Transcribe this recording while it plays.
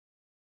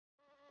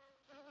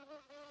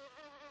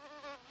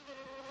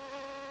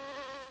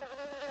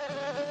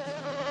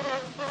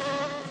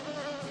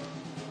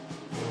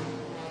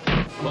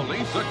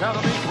Police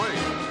Academy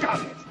 3.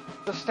 Got it.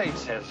 The state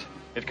says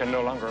it can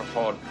no longer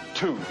afford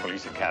 2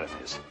 police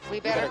academies.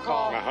 We better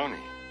call Mahoney.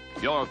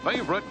 Your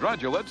favorite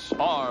graduates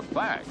are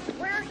back.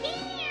 We're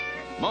here.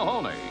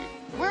 Mahoney,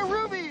 We're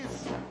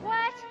rubies.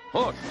 What?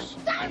 Hooks,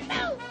 Don't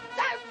move.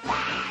 They're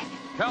back.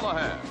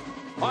 Callahan,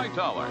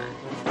 Hightower,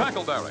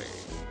 Tackleberry,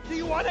 Do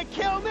you want to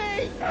kill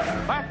me?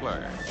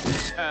 Backler,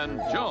 and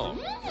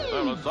Jones.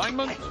 Their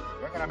assignment?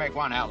 We're gonna make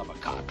one hell of a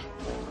cop.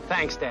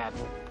 Thanks, Dad.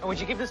 And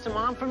would you give this to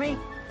Mom for me?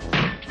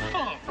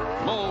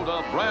 Mold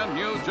a brand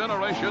new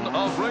generation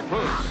of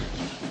recruits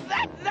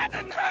That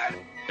doesn't hurt.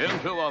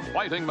 into a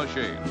fighting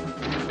machine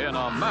in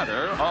a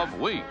matter of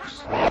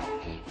weeks.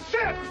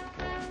 Shit!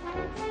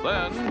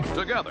 Then,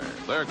 together,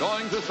 they're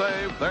going to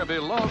save their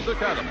beloved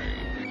academy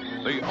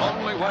the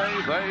only way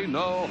they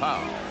know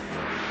how.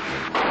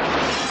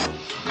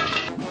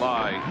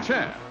 By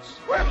chance.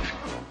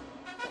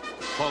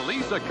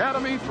 Police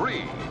Academy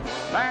 3,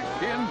 back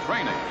in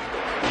training.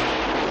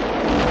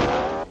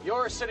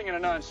 You're sitting in a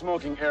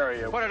non-smoking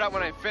area. Put it up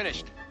when I'm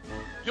finished.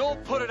 You'll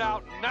put it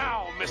out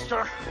now,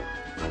 mister.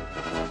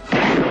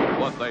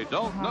 What they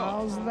don't know.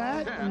 How's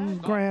that,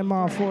 Chance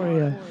Grandma, for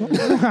you?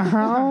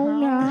 How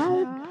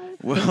now?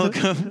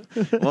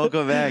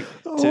 Welcome back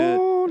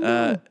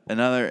to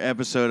another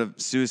episode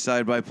of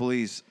Suicide by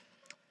Police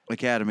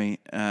Academy.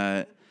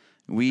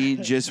 We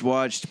just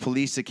watched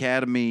Police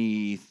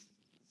Academy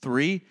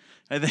 3.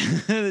 I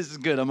think this is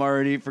good. I'm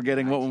already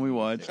forgetting what one we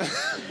watched.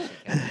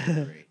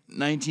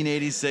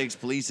 1986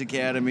 Police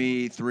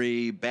Academy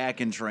 3,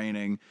 back in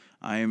training.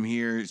 I am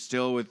here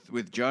still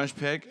with Josh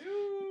Pick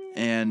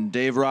and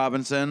Dave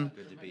Robinson.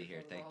 Good to be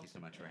here. Thank you so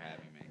much for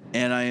having me.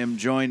 And I am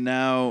joined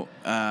now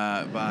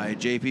by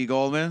JP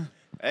Goldman.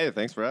 Hey,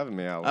 thanks for having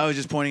me, Alex. I was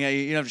just pointing at you.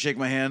 You don't have to shake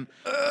my hand.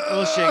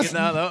 We'll shake it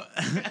now, though.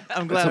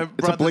 I'm glad I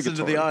brought this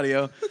into the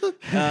audio.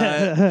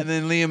 And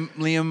then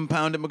Liam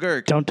Pounded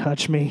McGurk. Don't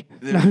touch me.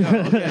 There we go.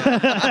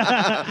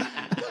 Okay.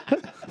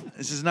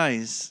 This is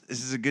nice.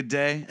 This is a good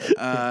day.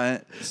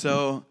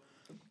 So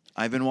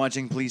I've been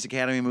watching Police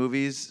Academy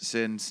movies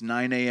since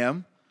 9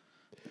 a.m.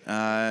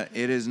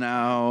 It is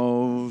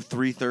now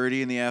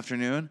 3:30 in the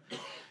afternoon.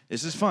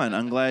 This is fun.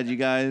 I'm glad you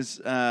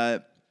guys...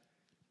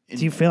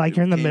 Do you feel like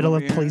you're in the came middle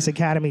over of police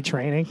academy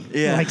training?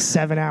 Yeah. You're like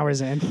 7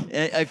 hours in.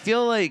 I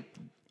feel like...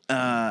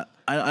 I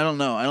don't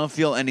know. I don't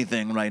feel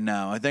anything right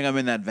now. I think I'm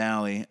in that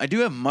valley. I do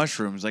have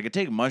mushrooms. I could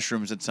take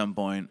mushrooms at some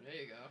point. There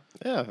you go.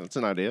 Yeah, that's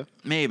an idea.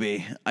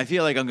 Maybe. I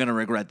feel like I'm going to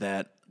regret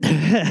that.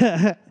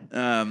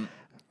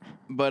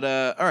 But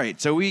all right.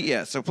 So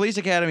Police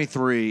Academy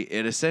 3,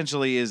 it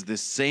essentially is the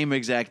same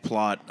exact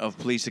plot of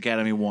Police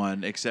Academy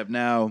 1, except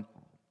now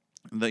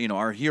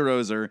our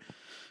heroes are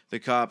the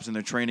cops and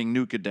they're training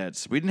new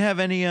cadets. We didn't have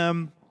any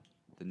The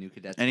new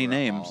cadets Any were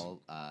names? all,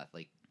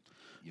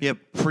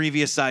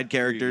 previous side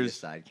characters. previous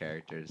side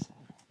characters.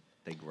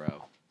 They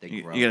grow.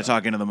 You got to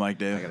talk into the mic,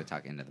 Dave. I got to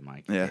talk into the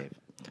mic, Yeah. Dave.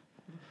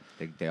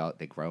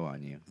 They grow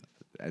on you,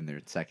 and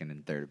their second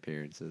and third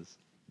appearances.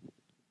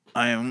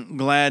 I am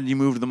glad you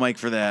moved the mic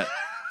for that.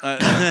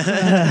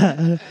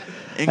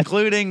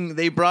 Including,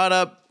 they brought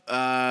up,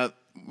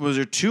 was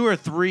there 2 or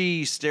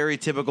 3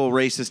 stereotypical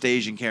racist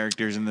Asian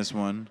characters in this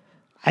one?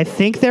 I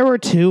think there were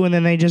 2, and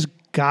then they just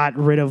got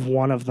rid of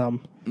one of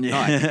them. No,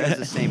 I think it was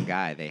the same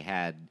guy. They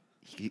had,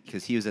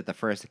 because he was at the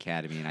first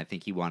academy, and I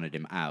think he wanted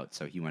him out,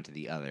 so he went to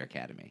the other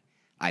academy.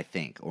 I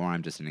think, or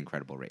I'm just an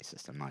incredible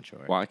racist. I'm not sure.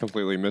 Well, I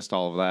completely missed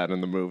all of that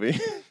in the movie.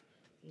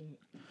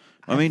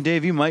 I mean,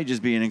 Dave, you might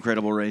just be an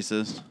incredible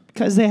racist.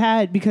 Because they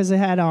had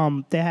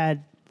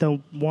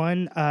the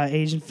one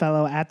Asian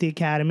fellow at the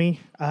academy.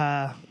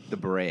 The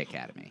Beret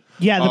Academy.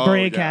 Yeah, the Oh,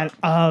 Beret yeah. Academy.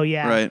 Oh,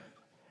 yeah. Right.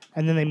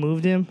 And then they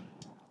moved him.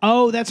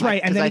 Oh, that's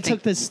right. And then I he took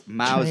think this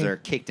Mauser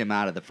kicked him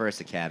out of the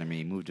first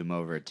academy, moved him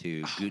over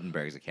to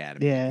Gutenberg's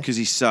academy. Yeah. Because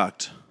he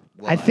sucked.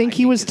 Well, I think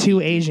he was 'cause too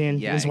Asian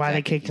yeah, is why they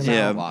exactly. kicked him He's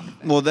out. not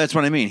walking. Well, that's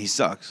what I mean. He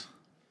sucks.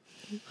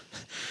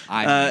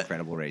 I'm an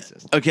incredible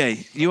racist.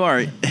 Okay, you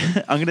are.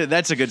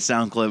 That's a good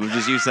sound clip of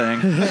just you saying,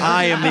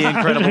 "I am the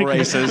incredible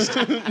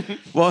racist."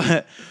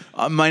 Well,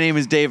 my name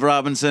is Dave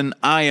Robinson.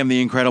 I am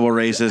the incredible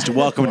racist.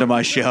 Welcome to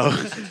my show.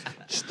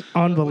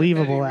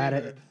 Unbelievable at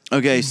it.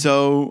 Okay,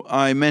 so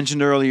I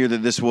mentioned earlier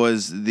that this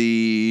was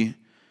the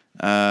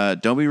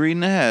don't be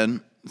reading ahead.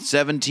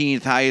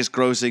 17th highest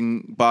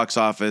grossing box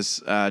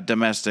office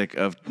domestic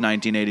of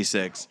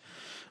 1986.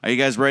 Are you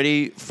guys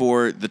ready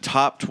for the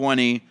top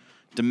 20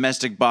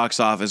 domestic box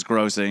office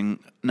grossing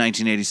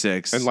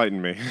 1986?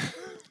 Enlighten me.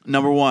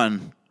 Number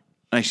 1.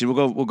 Actually,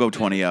 we'll go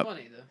 20 up.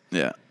 20, though.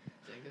 Yeah.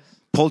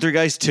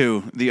 Poltergeist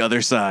 2, The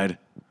Other Side.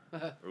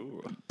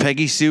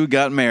 Peggy Sue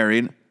Got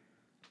Married.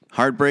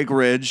 Heartbreak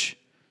Ridge.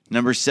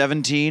 Number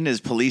 17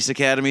 is Police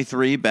Academy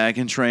 3, Back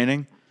in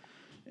Training.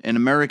 An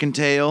American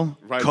Tale.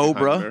 Right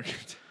Cobra.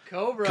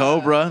 behind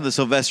Cobra. The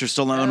Sylvester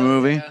Stallone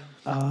movie.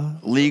 Yeah.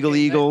 Legal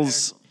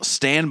Eagles.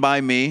 Stand By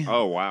Me.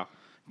 Oh, wow.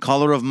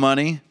 Color of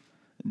Money.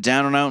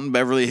 Down and Out in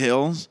Beverly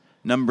Hills.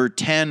 Number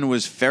 10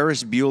 was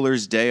Ferris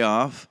Bueller's Day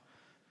Off.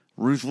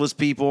 Ruthless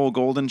People,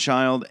 Golden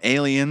Child,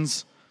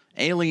 Aliens.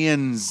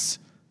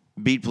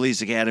 beat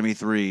Police Academy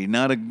 3.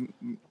 Not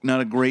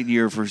a great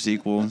year for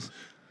sequels.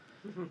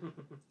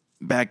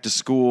 Back to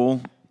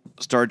School,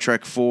 Star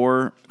Trek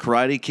 4,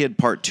 Karate Kid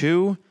Part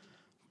 2,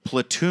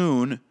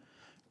 Platoon,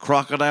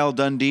 Crocodile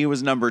Dundee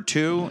was number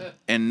 2,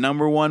 and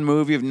number 1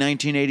 movie of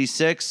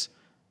 1986,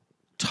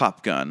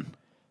 Top Gun.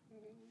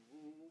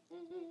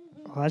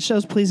 Well, that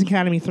shows Police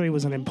Academy 3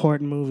 was an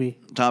important movie.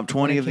 Top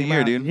 20 of the Came year,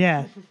 out. dude.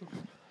 Yeah.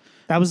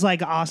 That was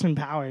like Austin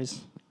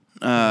Powers.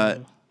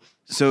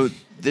 So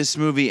this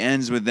movie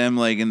ends with them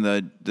like in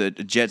the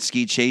jet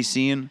ski chase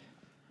scene,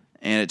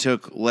 and it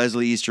took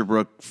Leslie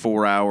Easterbrook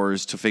 4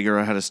 hours to figure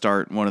out how to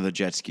start one of the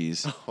jet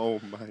skis. Oh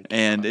my god.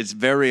 And it's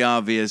very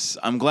obvious.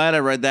 I'm glad I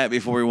read that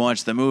before we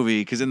watched the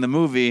movie, because in the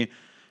movie,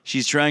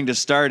 she's trying to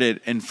start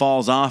it and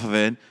falls off of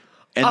it,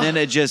 and then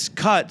it just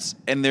cuts,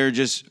 and they're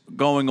just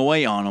going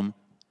away on them.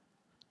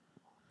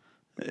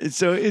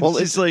 So it's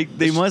just like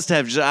they must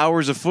have just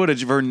hours of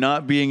footage of her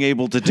not being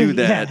able to do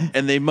that, Yeah.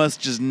 and they must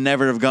just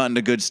never have gotten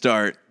a good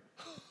start.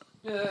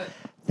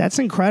 That's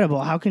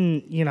incredible. How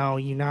can, you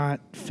not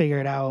figure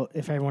it out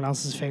if everyone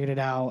else has figured it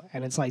out?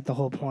 And it's like the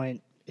whole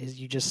point is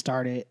you just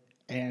start it,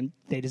 and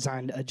they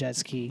designed a jet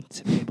ski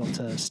to be able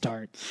to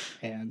start.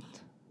 And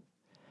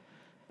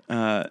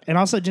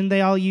also, didn't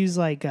they all use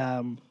like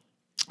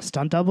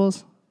stunt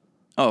doubles?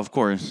 Oh, of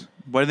course.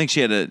 But I think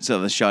she had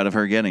a shot of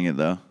her getting it,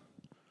 though.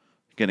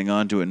 Getting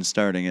onto it and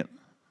starting it.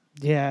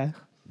 Yeah.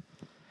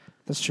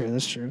 That's true.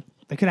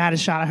 They could have had a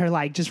shot of her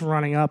like just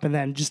running up and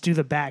then just do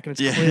the back, and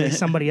it's clearly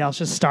somebody else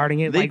just starting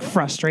it, like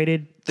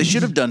frustrated. They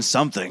should have done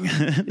something.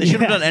 They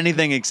should have done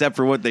anything except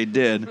for what they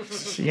did.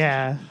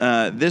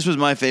 Yeah. This was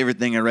my favorite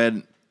thing I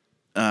read.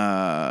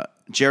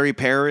 Jerry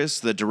Paris,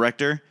 the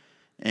director,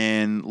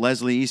 and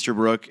Leslie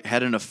Easterbrook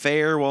had an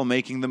affair while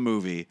making the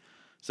movie.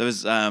 So it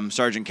was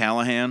Sergeant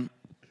Callahan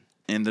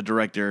and the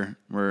director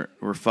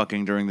were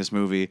fucking during this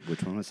movie.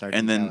 Which one was Sergeant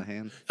and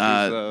then,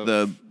 Callahan?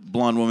 The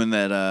blonde woman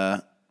that...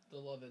 the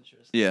love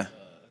interest. Yeah.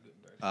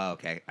 Oh,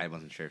 okay. I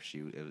wasn't sure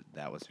if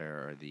that was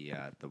her or the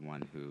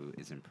one who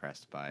is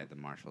impressed by the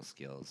martial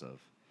skills of...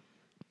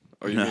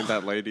 Oh, you mean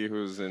that lady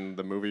who's in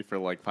the movie for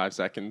like 5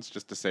 seconds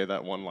just to say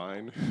that one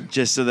line?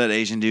 Just so that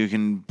Asian dude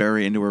can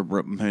bury into her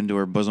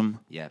bosom.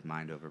 Yeah,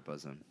 mind over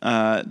bosom.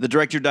 The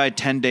director died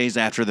 10 days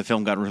after the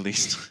film got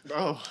released.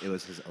 Oh. It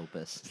was his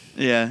opus.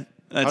 Yeah,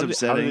 that's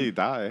upsetting. How did he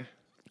die?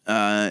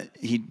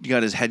 He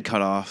got his head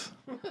cut off.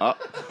 Oh,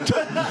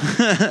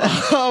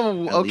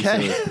 At least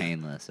it was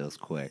painless. It was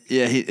quick.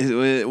 Yeah,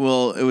 it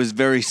was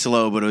very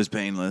slow, but it was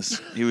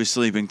painless. He was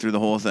sleeping through the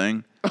whole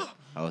thing.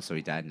 Oh, so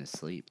he died in his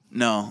sleep.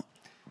 No.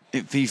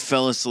 If he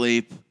fell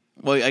asleep,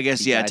 well, I guess,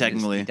 He died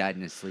technically. he died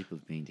in his sleep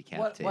of being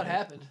decapitated. What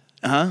happened?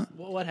 Huh?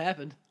 What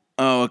happened?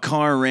 Oh, a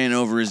car ran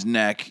over his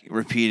neck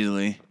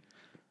repeatedly.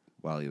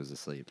 While he was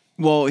asleep.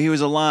 Well, he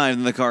was alive,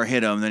 and the car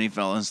hit him, then he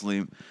fell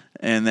asleep.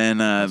 And then...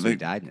 So he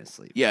died in his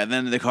sleep. Yeah,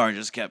 then the car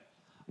just kept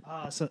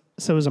So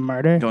it was a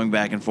murder? going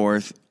back and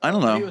forth. I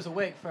don't know. He was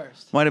awake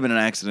first. Might have been an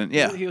accident.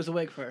 Yeah. He was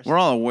awake first. We're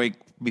all awake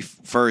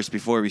first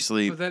before we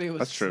sleep. But then he was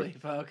That's true. asleep.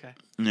 Oh, okay.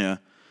 Yeah.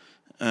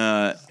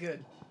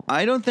 Good.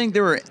 I don't think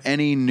there were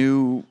any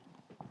new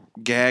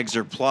gags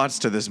or plots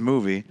to this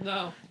movie.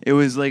 No. It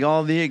was like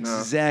all the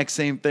exact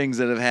same things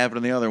that have happened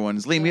in the other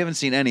ones. Liam, you haven't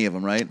seen any of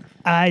them, right?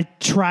 I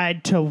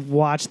tried to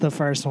watch the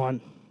first one.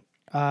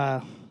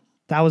 That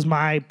was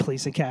my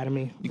Police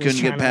Academy. You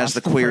couldn't get past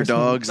the queer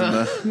dogs and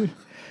the...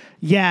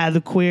 Yeah,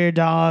 the queer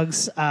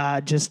dogs.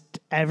 Just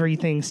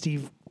everything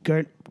Steve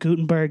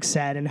Guttenberg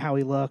said and how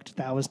he looked.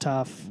 That was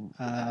tough.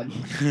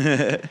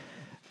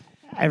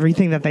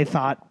 Everything that they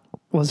thought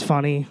was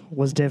funny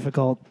was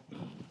difficult.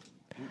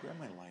 Can you grab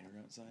my lighter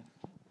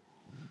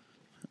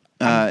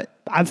outside?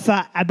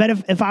 I bet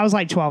if I was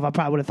like 12, I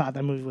probably would have thought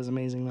that movie was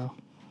amazing though.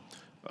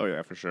 Oh,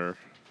 yeah, for sure.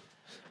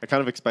 I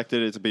kind of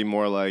expected it to be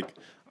more like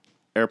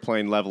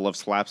airplane level of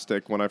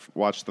slapstick when I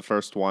watched the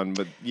first one,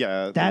 but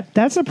yeah.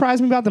 That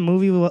surprised me about the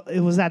movie.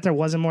 It was that there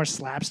wasn't more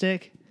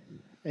slapstick.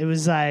 It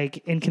was like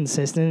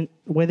inconsistent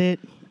with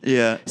it.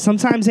 Yeah.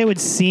 Sometimes they would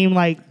seem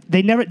like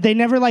they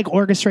never like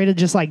orchestrated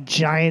just like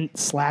giant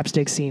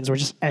slapstick scenes where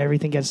just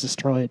everything gets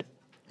destroyed.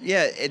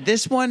 Yeah,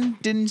 this one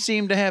didn't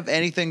seem to have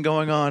anything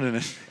going on in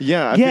it.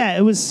 Yeah.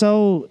 It was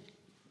so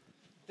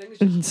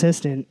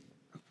inconsistent.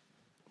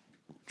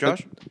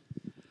 Josh?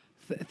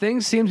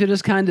 Things seem to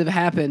just kind of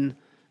happen,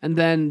 and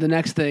then the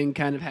next thing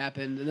kind of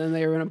happened, and then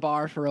they were in a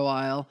bar for a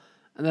while,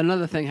 and then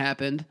another thing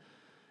happened,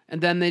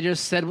 and then they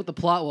just said what the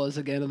plot was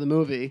again of the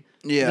movie.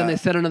 Yeah. Then they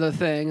said another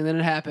thing, and then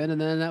it happened, and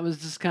then that was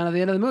just kind of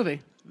the end of the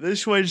movie.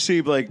 This one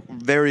seemed like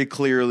very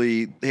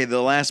clearly, hey,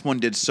 the last one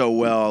did so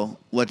well,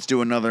 let's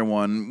do another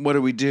one. What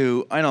do we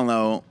do? I don't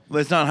know.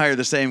 Let's not hire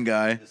the same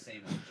guy.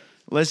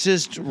 Let's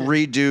just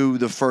redo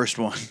the first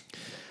one.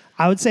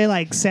 I would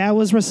say say I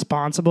was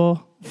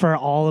responsible for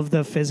all of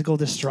the physical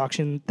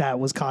destruction that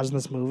was caused in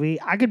this movie.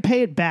 I could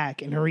pay it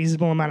back in a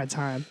reasonable amount of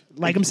time.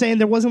 Like I'm saying,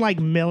 there wasn't like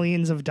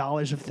millions of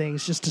dollars of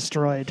things just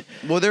destroyed.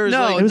 Well, there was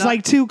No, It was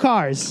like 2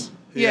 cars.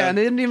 Yeah, and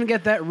they didn't even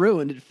get that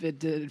ruined.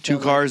 It two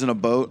cars and a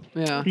boat.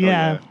 Yeah.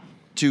 Yeah.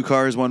 2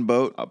 cars, 1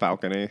 boat. A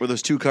balcony. Where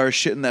those 2 cars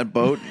shit in that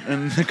boat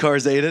and the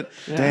cars ate it.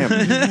 Damn.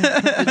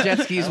 The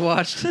jet skis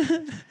watched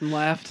and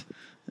laughed.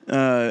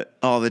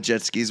 All the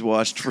jet skis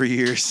watched for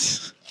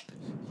years.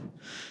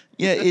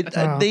 Yeah,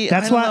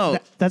 that's why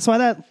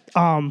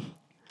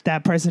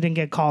that person didn't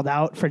get called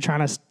out for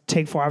trying to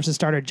take 4 hours to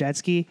start her jet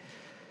ski.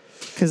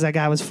 Because that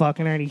guy was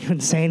fucking her and he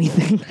couldn't say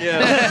anything.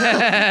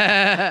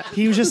 Yeah.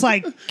 He was just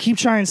like, keep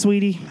trying,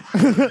 sweetie.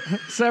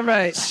 Is that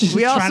right?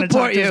 We all trying to talk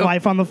support to his you.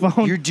 wife on the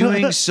phone. You're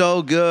doing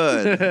so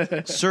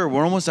good. Sir,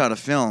 we're almost out of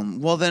film.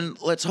 Well, then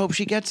let's hope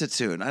she gets it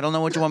soon. I don't know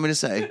what you want me to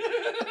say.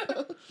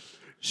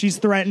 She's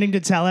threatening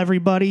to tell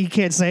everybody. He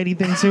can't say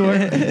anything to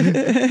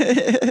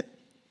her.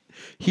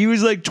 He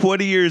was like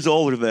 20 years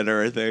older than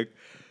her, I think.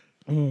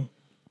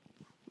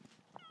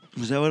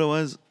 Was that what it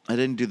was? I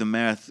didn't do the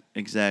math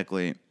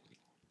exactly.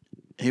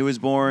 He was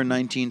born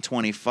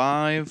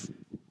 1925.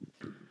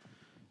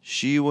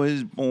 She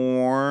was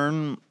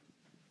born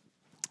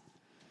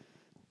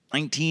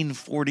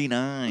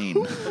 1949.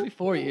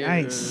 24 years.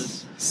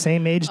 Nice.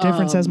 Same age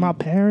difference as my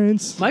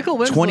parents. Michael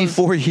Winslow.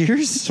 24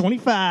 years?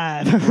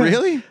 25.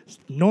 Really?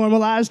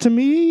 Normalized to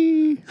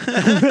me.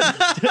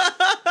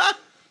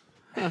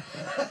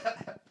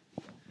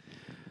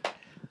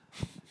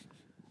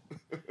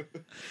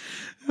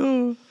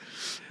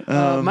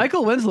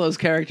 Michael Winslow's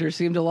character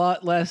seemed a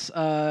lot less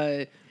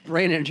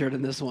brain injured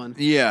in this one.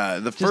 Yeah,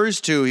 the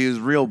first 2, he was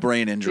real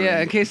brain injury. Yeah,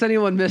 in case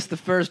anyone missed the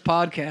first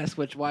podcast,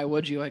 which why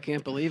would you? I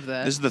can't believe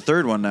that. This is the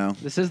 3rd one now.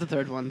 This is the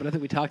 3rd one, but I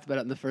think we talked about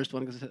it in the first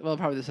one. Well,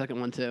 probably the 2nd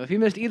one too. If you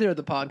missed either of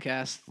the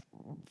podcasts,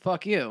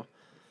 fuck you.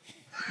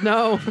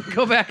 No,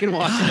 go back and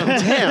watch them.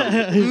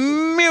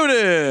 Damn.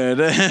 Muted.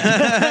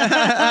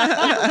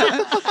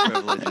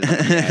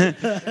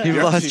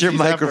 You've lost your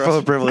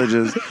microphone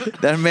privileges.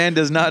 That man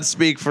does not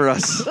speak for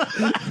us.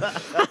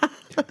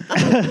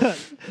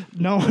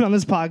 No one on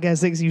this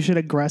podcast thinks you should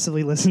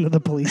aggressively listen to the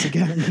Police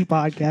Academy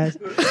podcast.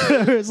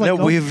 It's like, No,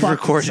 go we've fuck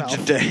recorded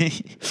yourself. today.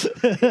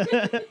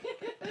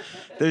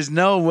 There's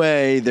no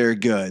way they're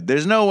good.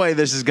 There's no way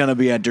this is going to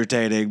be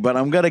entertaining, but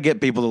I'm going to get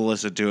people to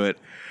listen to it.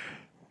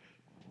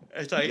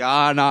 It's like,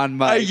 Yawn on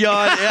Mike.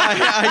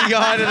 I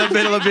yawned in the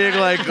middle of being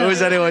like,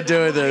 who's anyone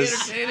doing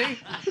this?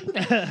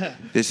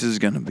 This is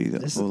going to be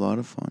a lot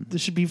of fun.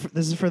 This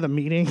is for the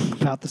meeting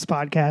about this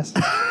podcast.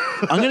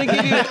 I'm going to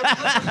give you...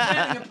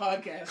 Planning a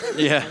podcast.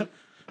 Yeah.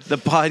 The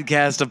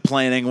podcast of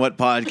planning what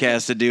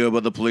podcast to do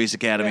about the Police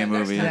Academy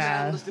movies.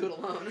 Yeah. Let's do it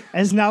alone.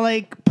 It's not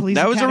like Police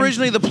That was Academy.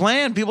 originally the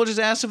plan. People just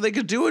asked if they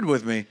could do it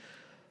with me.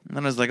 And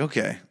then I was like,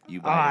 okay.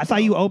 I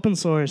thought you open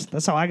sourced.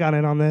 That's how I got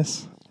in on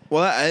this.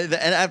 Well, and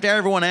after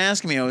everyone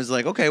asked me, I was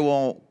like, okay,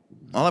 well,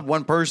 I'll have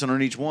one person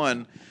on each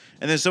one.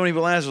 And then so many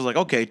people asked, I was like,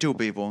 okay, 2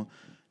 people.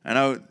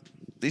 And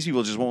these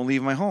people just won't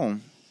leave my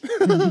home.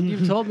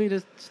 You've told me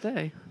to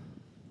stay.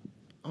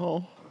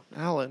 Oh,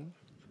 Alan.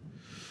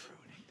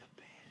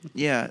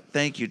 Yeah,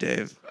 thank you,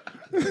 Dave.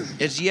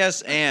 It's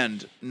yes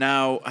and.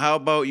 Now, how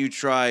about you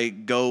try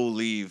go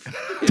leave?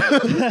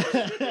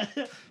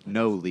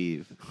 No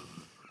leave.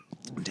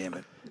 Damn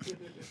it.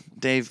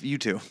 Dave, you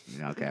too.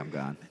 Okay, I'm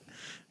gone.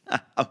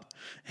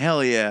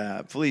 Hell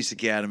yeah. Police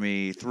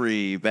Academy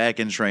 3, back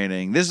in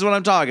training. This is what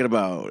I'm talking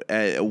about.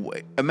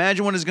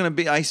 Imagine what it's going to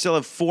be. I still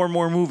have 4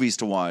 more movies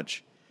to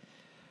watch.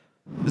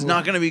 It's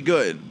not going to be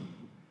good.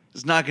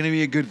 It's not going to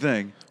be a good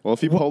thing. Well,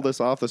 if you pull this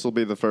off, this will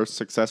be the first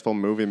successful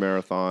movie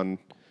marathon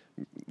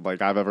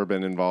like I've ever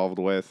been involved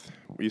with.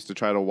 We used to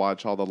try to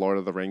watch all the Lord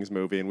of the Rings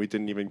movie, and we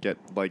didn't even get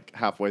like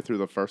halfway through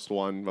the first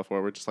one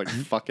before we're just like,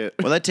 fuck it.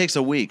 Well, that takes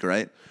a week,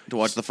 right, to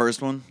watch the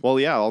first one? Well,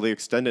 yeah, all the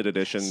extended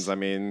editions. I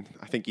mean,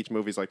 I think each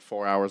movie's like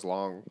 4 hours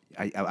long.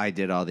 I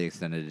did all the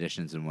extended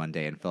editions in one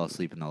day and fell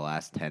asleep in the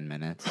last 10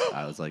 minutes.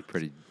 I was like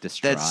pretty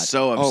distraught. That's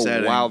so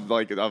upsetting. Oh, wow,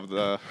 like of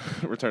the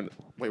Return.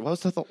 Wait, what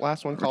was the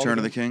last one called? Return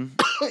of the King?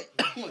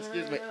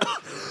 Excuse me.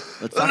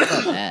 Let's talk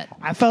about that.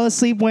 I fell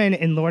asleep when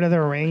in Lord of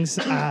the Rings,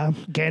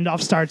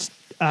 Gandalf starts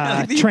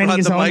You training brought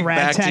his the own mic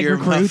back to ragtag your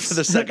mouth recruits. for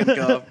the second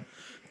cup.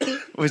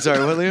 Wait,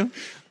 sorry, what, Leo?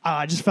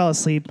 I just fell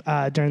asleep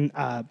during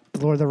the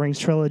Lord of the Rings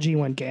trilogy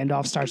when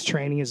Gandalf starts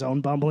training his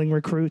own bumbling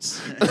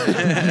recruits.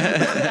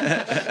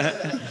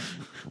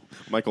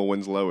 Michael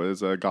Winslow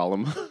is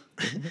Gollum.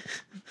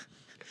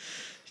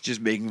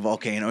 Just making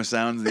volcano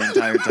sounds the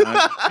entire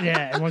time.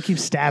 Yeah, everyone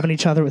keeps stabbing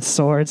each other with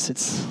swords.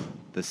 It's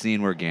The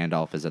scene where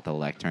Gandalf is at the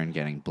lectern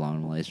getting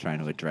blown while he's trying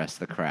to address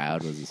the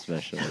crowd was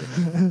especially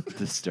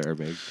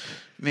disturbing.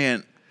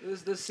 Man,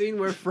 There's the scene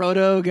where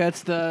Frodo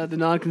gets the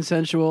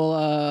non-consensual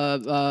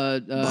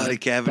Body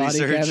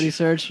cavity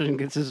search and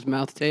gets his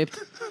mouth taped.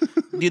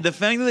 dude, the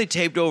fact that they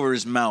taped over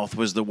his mouth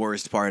was the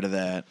worst part of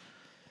that.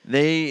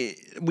 Did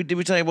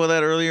we tell you about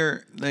that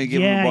earlier? They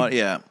give him a body,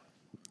 yeah.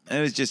 It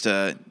was just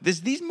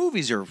these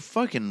movies are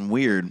fucking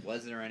weird.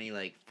 Was there any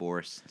like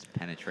forced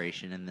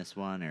penetration in this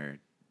one, or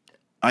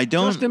I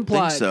don't Just think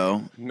implied.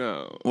 so.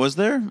 No. Was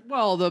there?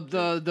 Well,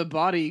 the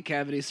body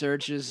cavity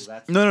search is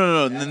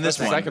No. In this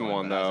the one. second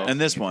one, though. And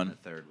this one. the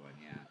third one?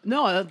 Yeah.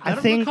 no. I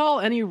don't think-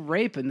 recall any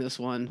rape in this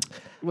one,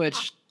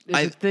 which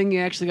is the thing you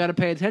actually got to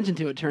pay attention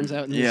to. It turns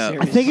out in this Yeah.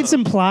 series. I think it's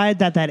implied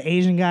that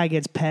Asian guy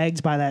gets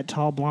pegged by that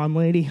tall blonde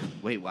lady.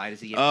 Wait, why does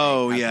he get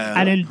Oh, pegged? yeah.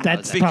 I didn't.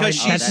 That's Because probably,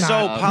 she's that's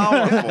so not,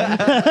 powerful.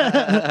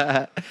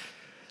 Yeah.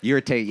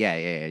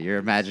 You're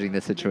imagining the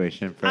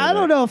situation. For I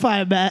don't know if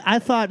I bet. I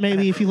thought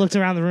maybe if you looked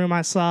around the room,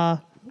 I saw.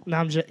 No,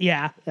 I'm just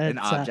An it's,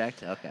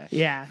 object. Okay.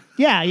 Yeah.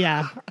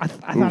 I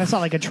thought I saw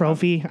like a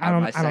trophy. I On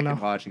don't. my I don't second know.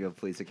 watching of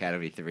Police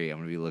Academy 3, I'm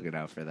gonna be looking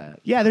out for that.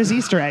 Yeah, there's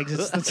Easter eggs.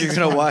 It's You're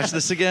gonna watch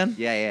this again?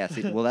 Yeah.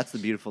 See, well, that's the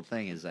beautiful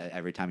thing is that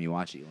every time you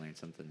watch it, you learn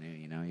something new.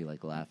 You know, you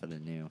like laugh at a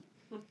new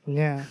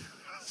yeah.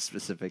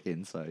 specific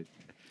insight.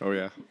 Oh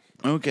yeah.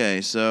 Okay,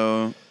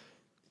 so.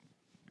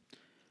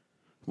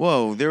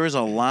 Whoa, there was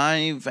a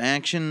live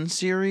action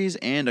series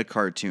and a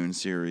cartoon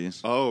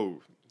series.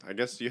 Oh, I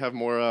guess you have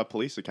more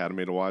Police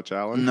Academy to watch,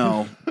 Alan.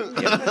 No.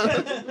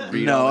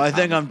 No, I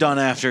think I'm done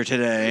after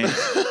today.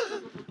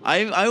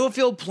 I will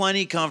feel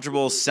plenty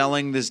comfortable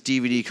selling this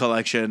DVD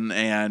collection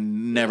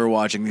and never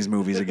watching these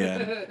movies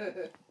again.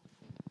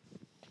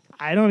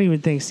 I don't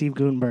even think Steve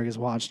Gutenberg has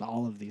watched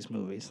all of these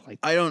movies, like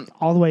I don't.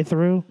 all the way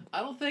through.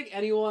 I don't think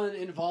anyone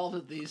involved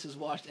with these has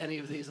watched any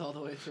of these all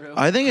the way through.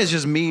 I think it's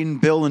just me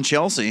and Bill and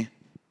Chelsea.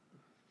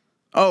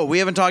 Oh, we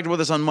haven't talked about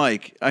this on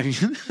mic. I mean,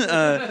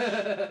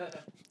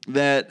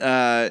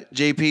 that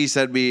JP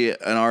sent me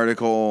an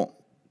article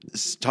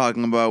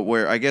talking about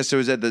where I guess it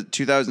was at the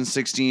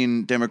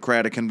 2016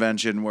 Democratic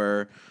Convention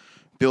where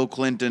Bill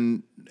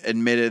Clinton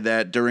admitted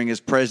that during his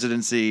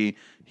presidency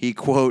he,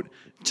 quote,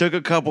 took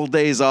a couple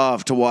days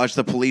off to watch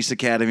the Police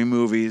Academy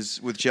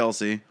movies with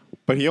Chelsea.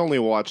 But he only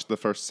watched the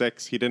first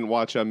 6. He didn't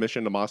watch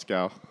Mission to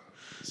Moscow.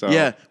 So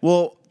Yeah,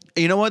 well,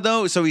 you know what,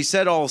 though? So he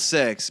said all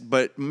 6,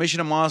 but Mission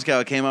to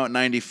Moscow came out in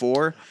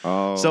 94.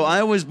 Oh. So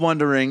I was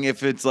wondering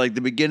if it's like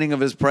the beginning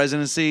of his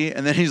presidency,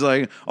 and then he's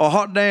like, oh,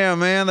 hot damn,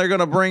 man, they're going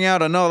to bring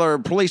out another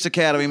Police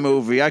Academy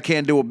movie. I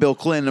can't do a Bill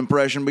Clinton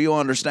impression, but you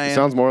understand.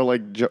 Sounds more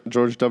like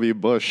George W.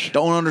 Bush.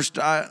 Don't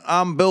understand.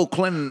 I'm Bill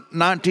Clinton,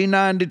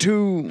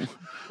 1992.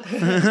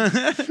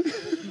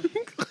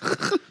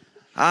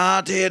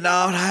 I did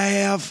not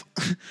have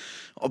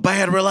a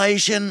bad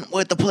relation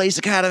with the Police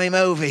Academy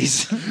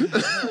movies.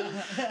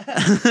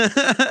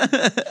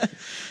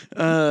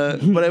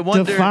 But I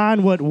wonder.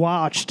 Define what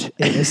watched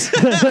is.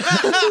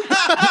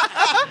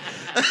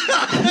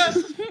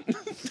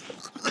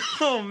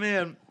 Oh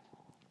man.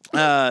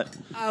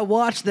 I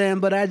watched them,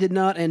 but I did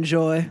not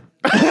enjoy.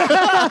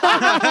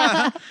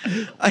 I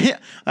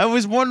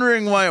was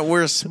wondering why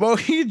we're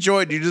smoking a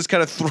joint. You just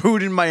kind of threw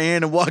it in my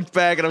hand and walked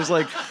back, and I was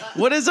like,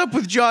 "What is up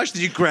with Josh?"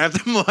 Did you grab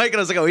the mic? And I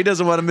was like, "Oh, he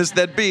doesn't want to miss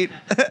that beat."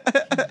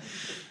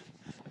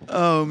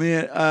 Oh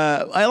man,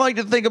 I like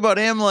to think about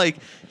him like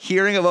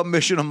hearing about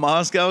Mission to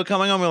Moscow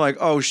coming on. We're like,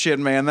 "Oh shit,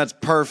 man, that's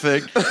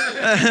perfect."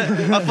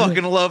 I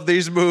fucking love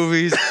these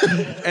movies.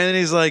 And then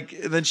he's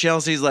like, then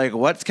Chelsea's like,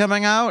 "What's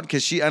coming out?"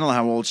 Because I don't know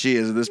how old she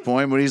is at this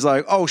point, but he's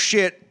like, "Oh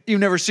shit. You've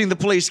never seen the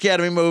Police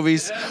Academy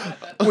movies.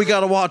 We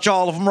got to watch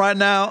all of them right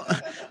now.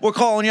 We're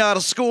calling you out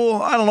of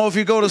school. I don't know if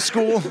you go to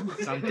school."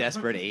 Some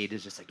desperate aide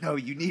is just like, no,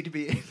 you need to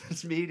be in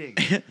this meeting.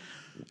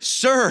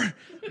 Sir,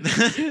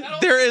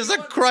 there is a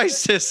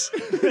crisis.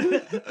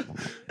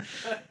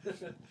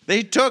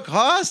 They took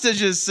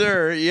hostages,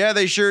 sir. Yeah,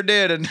 they sure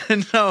did. And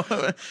now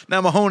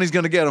Mahoney's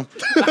going to get them.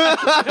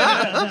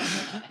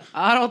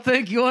 I don't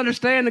think you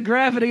understand the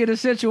gravity of the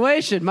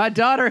situation. My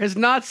daughter has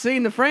not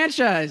seen the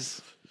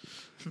franchise.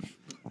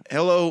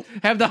 Hello.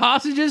 Have the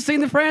hostages seen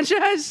the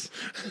franchise?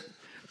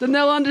 Then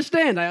they'll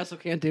understand. I also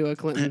can't do a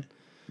Clinton.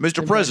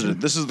 Mr. President,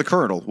 this is the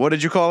Colonel. What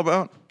did you call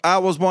about? I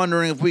was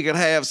wondering if we could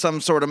have some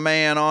sort of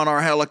man on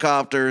our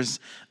helicopters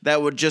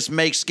that would just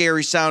make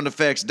scary sound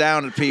effects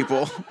down at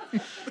people.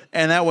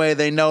 And that way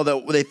they know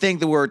that they think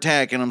that we're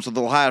attacking them, so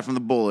they'll hide from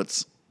the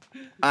bullets.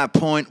 I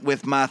point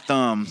with my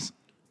thumbs.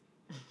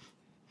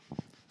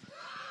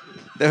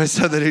 That was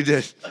something he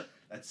did.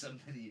 That's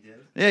something he did.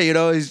 Yeah, you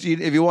know, if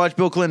you watch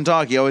Bill Clinton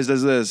talk, he always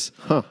does this.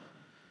 Huh.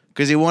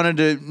 Because he wanted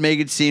to make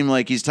it seem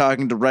like he's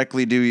talking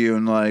directly to you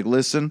and like,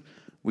 listen,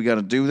 we got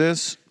to do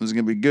this. This is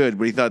going to be good.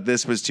 But he thought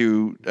this was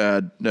too,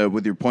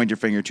 with your pointer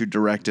finger, too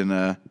direct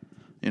and,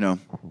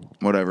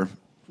 whatever.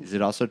 Is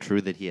it also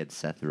true that he had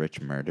Seth Rich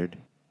murdered?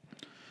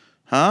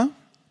 Huh?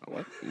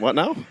 What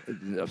now?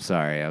 I'm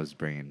sorry, I was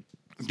bringing...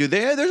 Dude,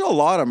 there's a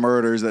lot of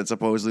murders that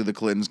supposedly the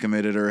Clintons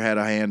committed or had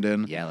a hand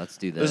in. Yeah, let's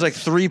do this. There's like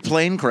 3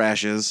 plane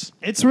crashes.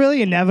 It's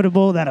really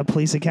inevitable that a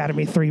Police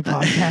Academy 3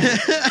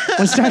 podcast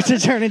will start to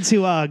turn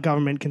into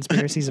government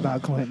conspiracies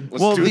about Clinton.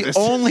 Well, the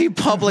only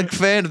public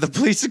fan of the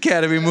Police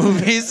Academy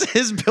movies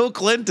is Bill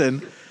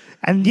Clinton.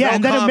 And yeah, No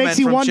and then it comment makes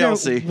you from wonder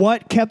Chelsea.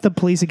 what kept the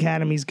police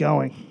academies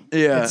going.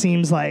 Yeah. It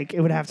seems like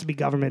it would have to be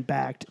government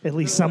backed, at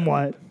least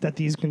somewhat, that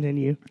these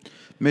continue.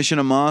 Mission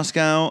to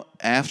Moscow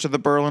after the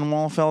Berlin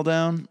Wall fell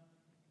down.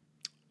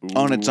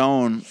 On its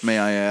own, may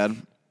I add.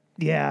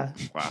 Yeah.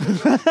 Wow.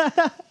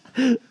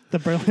 The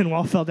Berlin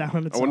Wall fell down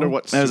on its I wonder own.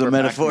 what That was a Super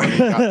PAC metaphor. money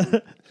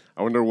got-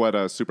 I wonder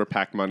what Super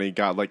PAC money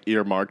got like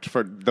earmarked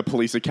for the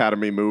Police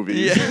Academy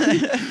movies.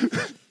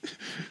 Yeah.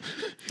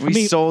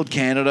 We sold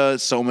Canada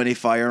so many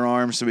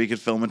firearms so we could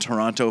film in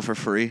Toronto for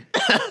free.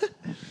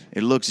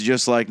 It looks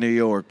just like New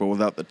York, but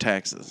without the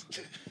taxes.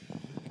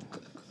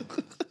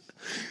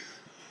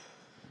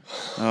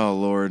 Oh,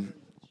 Lord.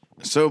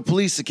 So,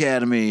 Police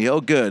Academy.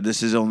 Oh, good.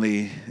 This is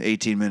only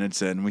 18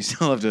 minutes in. We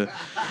still have to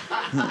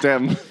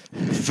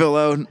fill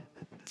out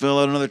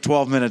another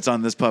 12 minutes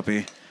on this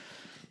puppy.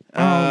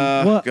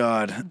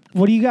 God.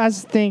 What do you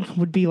guys think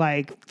would be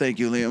like? Thank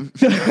you, Liam.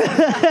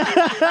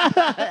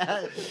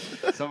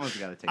 Someone's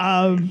got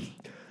to take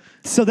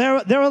So there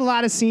were a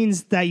lot of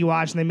scenes that you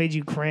watched and they made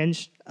you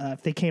cringe.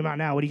 If they came out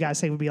now, what do you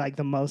guys think would be like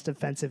the most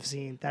offensive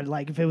scene that,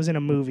 like, if it was in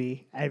a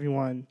movie,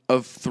 everyone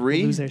of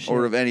 3 lose their shit?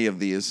 Or of any of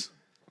these?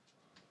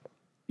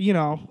 You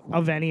know,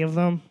 of any of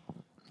them.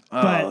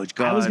 Oh, But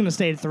God. I was gonna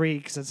stay at 3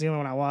 because that's the only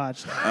one I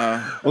watched.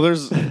 Well,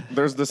 there's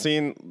the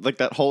scene, like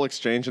that whole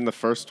exchange in the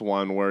first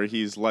one where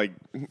he's like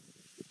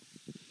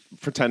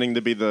pretending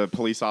to be the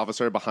police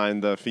officer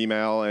behind the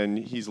female, and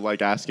he's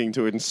like asking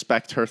to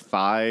inspect her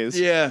thighs.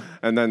 Yeah.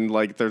 And then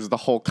like there's the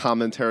whole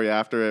commentary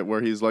after it where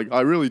he's like,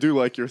 "I really do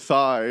like your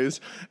thighs,"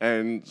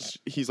 and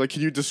he's like,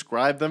 "Can you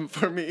describe them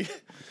for me?"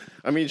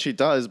 I mean, she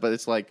does, but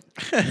it's like,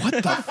 what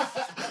the?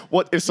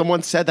 What if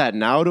someone said that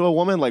now to a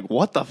woman? Like,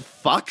 what the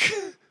fuck?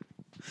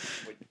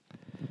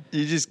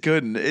 You just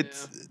couldn't.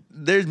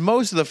 There's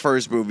most of the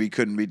first movie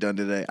couldn't be done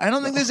today. I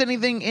don't think there's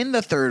anything in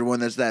the third one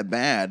that's that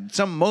bad.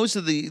 Most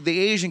of the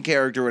Asian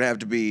character would have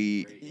to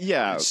be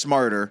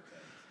smarter.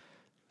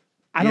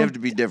 You have to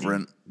be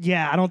different.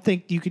 Yeah, I don't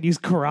think you could use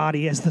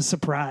karate as the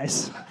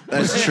surprise.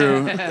 That's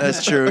true.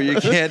 That's true.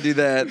 You can't do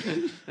that.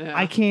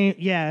 I can't.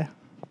 Yeah,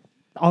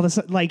 all this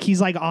like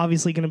he's like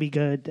obviously gonna be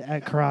good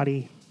at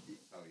karate.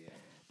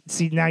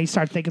 See, now you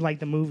start thinking like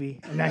the movie,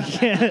 and now you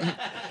can't.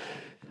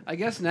 I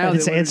guess now I they didn't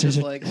would say have answers.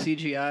 just like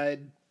CGI'd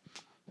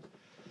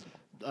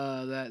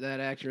that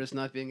actress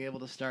not being able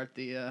to start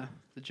the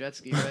jet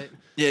ski, right?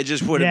 Yeah, it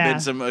just would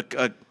have been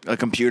a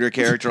computer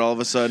character all of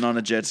a sudden on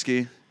a jet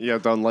ski. Yeah,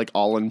 done like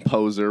all in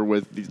poser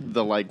with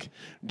the like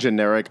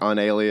generic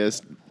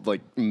unaliased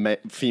like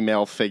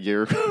female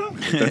figure.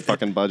 Their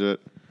fucking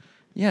budget.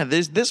 Yeah,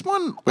 this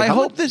one. Wait, I how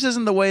hope much- this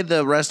isn't the way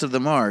the rest of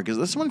them are, because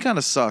this one kind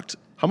of sucked.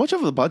 How much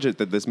of the budget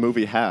did this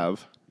movie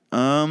have?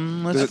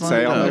 Let's Does it find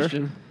say on out.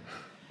 there?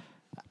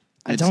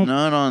 It's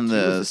not on It was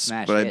a this,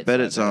 smash but I hit, bet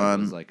so it's It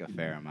on. was like a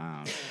fair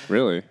amount.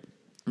 Really?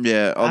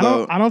 Yeah,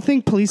 although I don't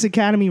think Police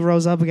Academy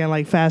rose up again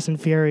like Fast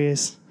and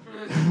Furious.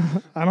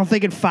 I don't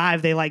think at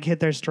 5 they like hit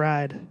their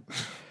stride.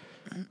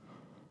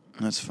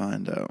 let's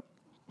find out.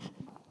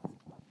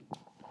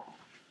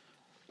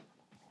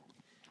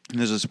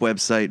 There's this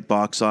website,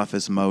 Box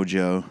Office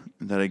Mojo,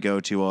 that I go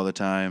to all the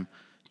time.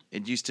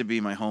 It used to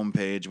be my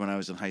homepage when I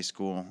was in high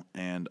school,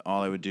 and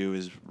all I would do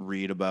is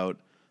read about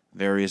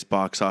various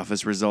box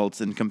office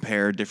results and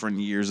compare different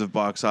years of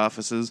box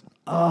offices.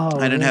 Oh,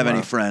 I didn't have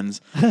any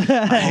friends.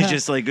 I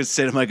just like would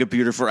sit at my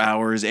computer for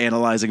hours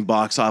analyzing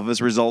box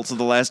office results of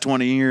the last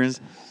 20 years.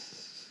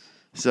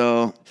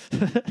 So,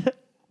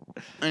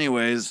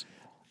 anyways,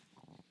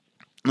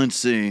 let's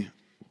see.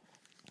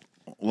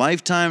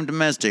 Lifetime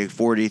domestic,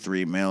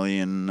 43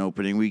 million.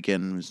 Opening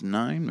weekend was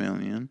 9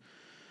 million.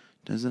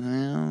 Doesn't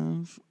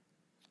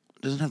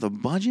have the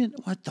budget?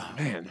 What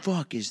the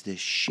fuck is this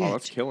shit? Oh,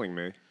 that's killing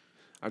me.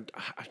 I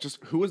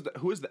just who is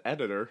the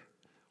editor?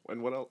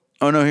 And what else?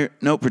 Oh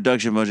no,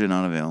 production budget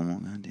not available.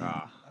 God damn.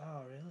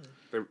 Oh,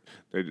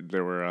 really? They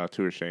were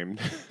too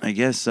ashamed. I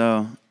guess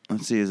so.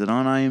 Let's see. Is it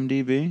on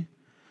IMDb?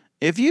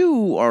 If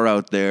you are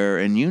out there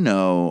and you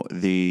know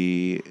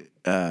the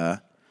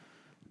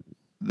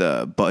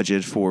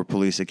budget for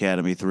Police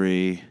Academy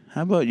 3,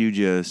 how about you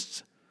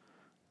just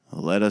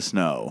let us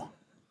know?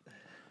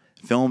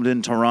 Filmed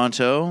in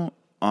Toronto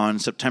on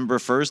September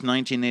 1st,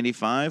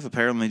 1985.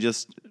 Apparently,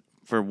 just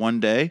for one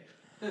day.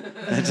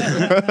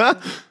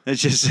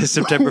 It's just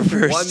September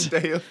 1st.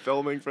 1 day of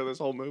filming for this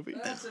whole movie.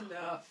 That's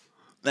enough.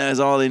 That is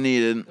all they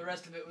needed. The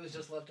rest of it was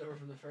just left over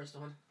from the first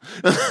one.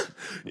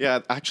 Yeah,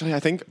 actually, I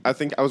think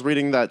I was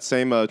reading that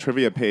same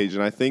trivia page,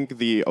 and I think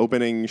the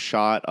opening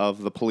shot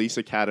of the Police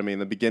Academy in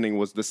the beginning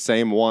was the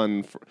same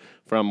one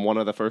from one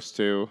of the first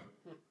two.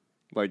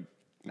 Like,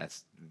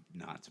 That's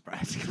not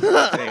surprising. They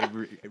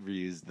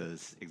reused the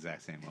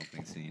exact same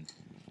opening scene.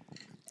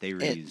 They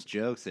reused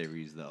jokes. They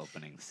reused the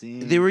opening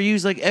scene. They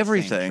reused like Same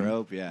everything.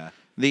 trope, yeah.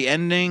 The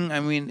ending, I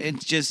mean,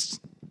 it's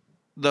just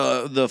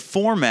the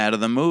format of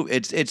the movie.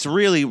 It's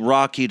really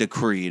Rocky to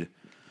Creed.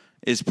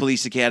 Is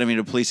Police Academy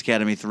to Police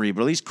Academy 3,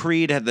 but at least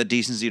Creed had the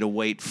decency to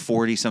wait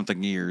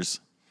 40-something years.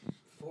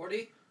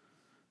 40?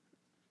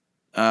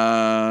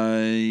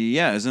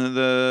 Yeah, isn't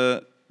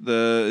it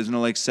isn't it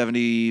like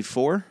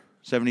 74?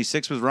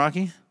 76 was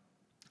Rocky?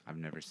 I've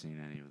never seen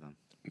any of them.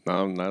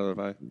 no, neither have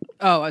I.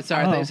 Oh,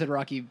 sorry. I thought Oh. you said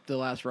Rocky, the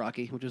last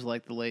Rocky, which was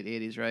like the late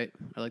 80s, right?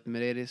 Or like the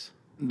mid 80s.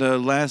 The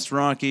last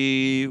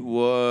Rocky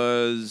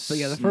was But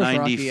yeah, the first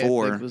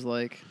 94. Rocky, I think, was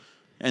like...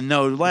 And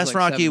no, last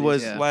like Rocky 70s,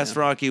 was yeah.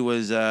 Rocky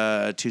was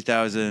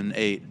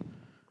 2008.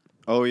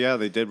 Oh yeah,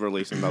 they did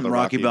release another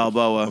Rocky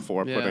Balboa.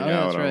 before Yeah, putting oh, yeah,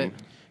 out. that's right.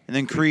 And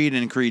then Creed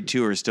and Creed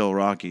 2 are still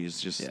Rocky. It's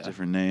just a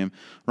different name.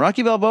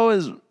 Rocky Balboa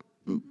is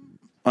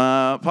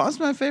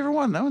possibly my favorite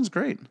one. That one's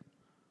great.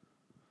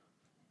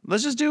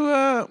 Let's just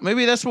do,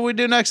 maybe that's what we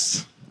do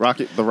next.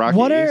 The Rockies.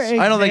 What are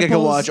I don't think I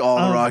can watch all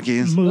the of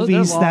Rockies.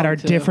 movies They're that long, are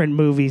too. different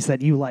movies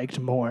that you liked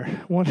more?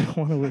 What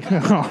are we?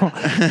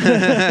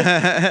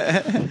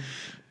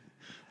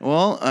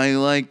 Well, I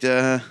liked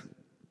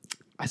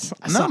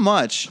not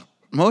much.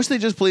 Mostly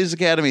just Police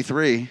Academy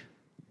 3.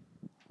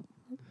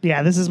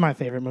 Yeah, this is my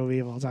favorite movie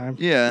of all time.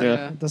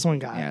 Yeah. This one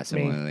got Yeah, me.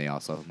 similarly,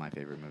 also my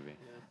favorite movie.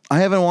 I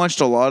haven't watched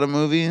a lot of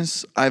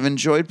movies. I've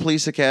enjoyed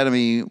Police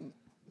Academy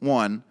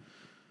 1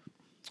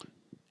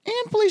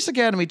 and Police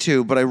Academy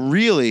 2, but I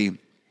really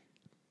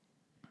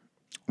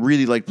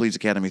like Police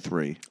Academy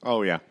 3.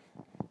 Oh, yeah.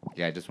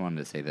 Yeah, I just wanted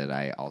to say that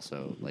I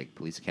also like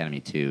Police Academy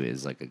 2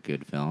 is like a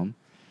good film.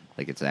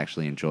 Like it's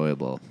actually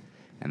enjoyable.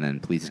 And then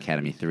Police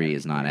Academy 3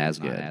 is not as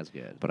good.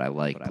 But I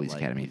like Police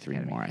Academy 3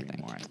 more, I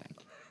think.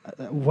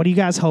 What are you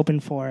guys hoping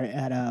for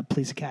at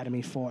Police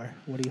Academy 4?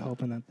 What are you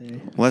hoping that they...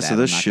 Less Sad of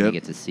this I'm not gonna shit.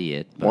 get to see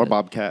it. More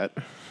but- Bobcat.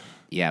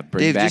 Yeah,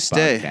 bring Dave, back just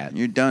stay. Bobcat.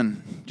 You're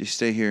done. Just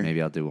stay here. Maybe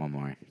I'll do one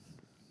more.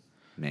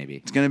 Maybe.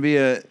 It's gonna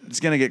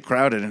get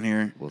crowded in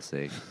here. We'll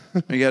see.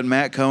 We got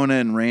Matt Kona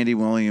and Randy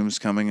Williams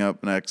coming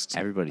up next.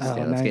 Everybody Oh,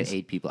 stay. Let's nice. get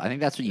 8 people. I think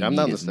that's what you Yeah, I'm need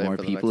down to is stay more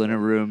for the people next in a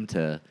one. room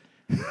to...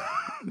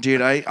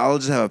 Dude, I'll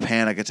just have a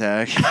panic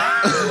attack.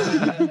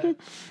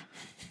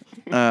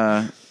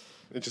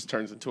 It just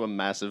turns into a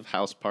massive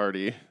house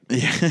party.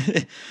 Yeah.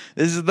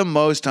 This is the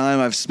most time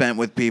I've spent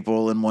with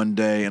people in one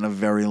day in a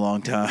very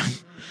long time.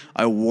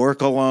 I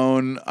work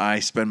alone.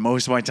 I spend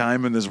most of my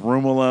time in this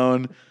room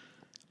alone.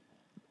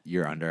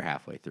 You're under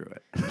halfway through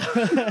it.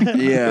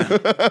 Yeah.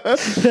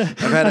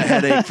 I've had a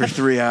headache for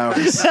 3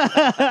 hours.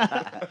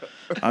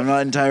 I'm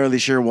not entirely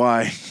sure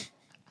why.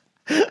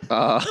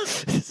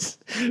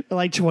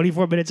 Like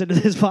 24 minutes into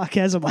this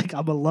podcast, I'm like,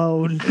 I'm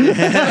alone.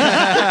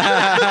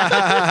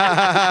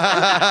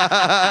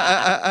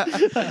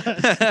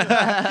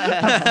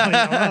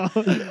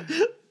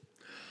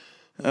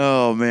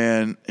 Oh,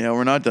 man. Yeah,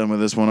 we're not done with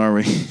this one, are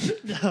we?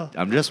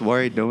 I'm just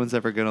worried no one's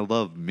ever going to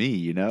love me,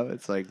 you know?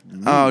 It's like...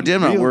 Oh, dude,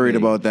 I'm not real worried me.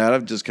 about that.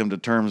 I've just come to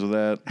terms with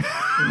that.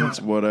 It's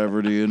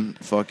whatever, dude.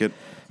 Fuck it.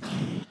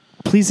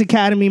 Police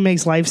Academy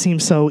makes life seem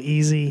so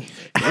easy.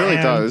 It really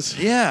And does.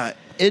 Yeah,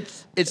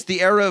 it's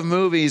the era of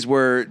movies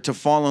where to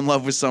fall in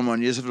love with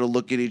someone, you just have to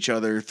look at each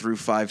other through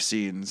 5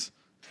 scenes,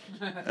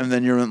 and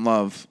then you're in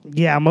love.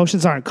 Yeah,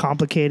 emotions aren't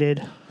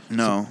complicated.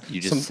 No.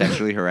 You just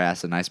sexually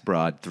harass a nice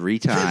broad 3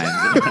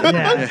 times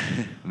Yeah.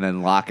 and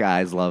then lock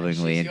eyes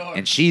lovingly,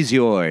 and she's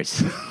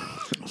yours.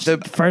 The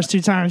First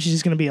 2 times,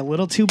 she's going to be a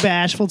little too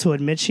bashful to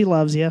admit she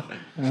loves you.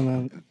 And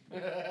then,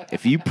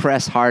 If you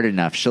press hard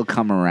enough, she'll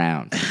come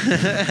around.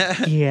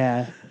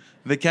 yeah.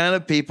 the kind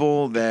of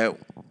people that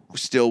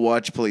still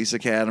watch Police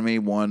Academy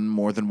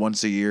more than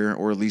once a year,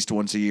 or at least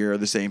once a year, are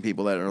the same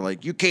people that are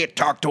like, you can't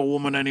talk to a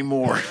woman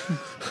anymore.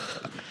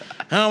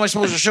 How am I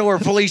supposed to show her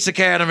Police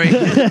Academy?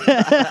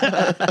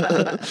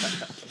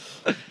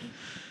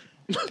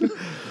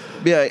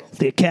 Yeah,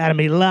 The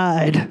Academy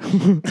lied.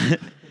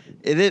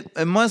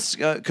 it must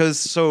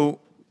because 1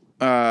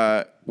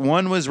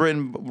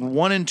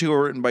 and 2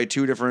 were written by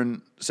 2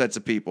 different sets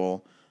of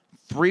people.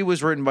 3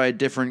 was written by a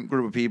different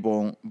group of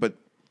people, but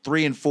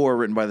 3 and 4 are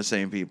written by the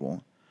same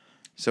people.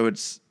 So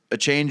it's a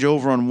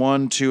changeover on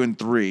 1, 2, and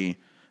 3.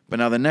 But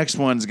now the next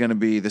one's going to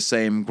be the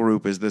same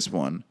group as this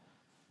one,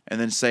 and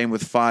then same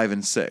with 5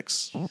 and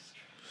 6.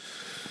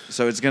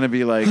 So it's going to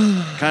be like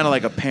kind of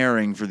like a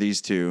pairing for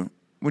these 2.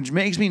 Which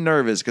makes me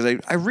nervous because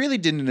I really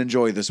didn't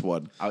enjoy this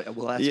one.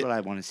 Well, that's what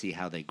I want to see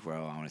how they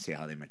grow. I want to see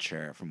how they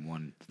mature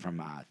from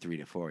 3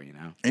 to 4. You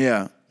know.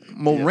 Yeah.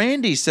 Well,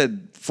 Randy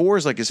said 4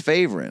 is like his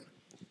favorite.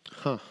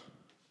 Huh.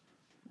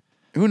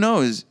 Who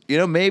knows? You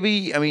know,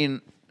 maybe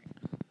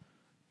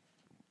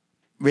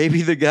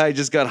the guy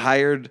just got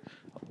hired.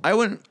 I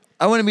wouldn't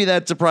be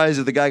that surprised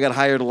if the guy got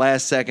hired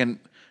last second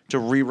to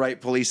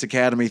rewrite Police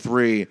Academy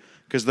 3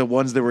 because the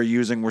ones they were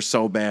using were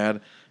so bad.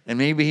 And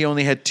maybe he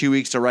only had 2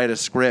 weeks to write a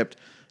script.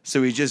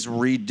 So he just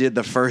redid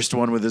the first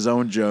one with his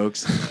own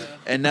jokes.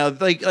 And now,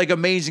 like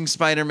Amazing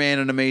Spider-Man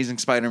and Amazing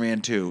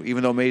Spider-Man 2,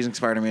 even though Amazing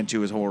Spider-Man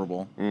 2 is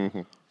horrible.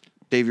 Mm-hmm.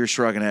 Dave, you're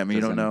shrugging at me.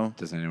 You don't know?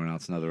 Does anyone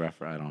else know the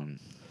reference? I don't.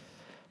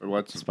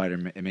 What's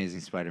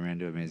Amazing Spider-Man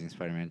to Amazing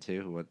Spider-Man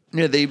 2? What?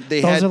 Yeah, they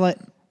Those had... are like,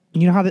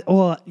 you know how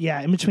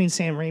in between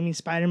Sam Raimi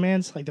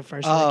Spider-Man's, like the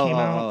first one that came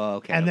out,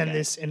 okay, and then okay.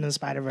 this Into the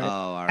Spider-Verse.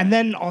 all right. And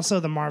then also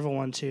the Marvel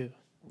one, too.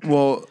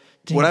 Well,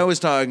 what I was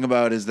talking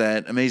about is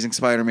that Amazing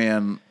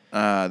Spider-Man,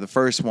 the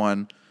first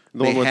one,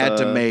 The they one with, had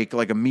to make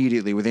like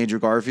immediately with Andrew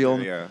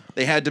Garfield. Yeah.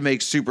 They had to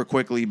make super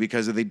quickly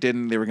because if they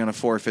didn't, they were going to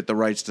forfeit the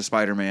rights to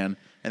Spider-Man,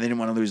 and they didn't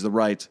want to lose the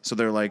rights. So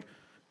they're like,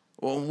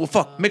 well,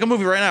 fuck, make a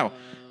movie right now.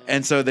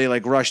 And so they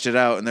like rushed it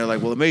out, and they're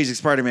like, well, Amazing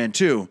Spider-Man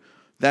 2,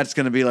 that's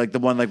going to be like the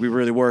one like we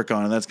really work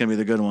on, and that's going to be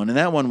the good one. And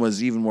that one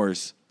was even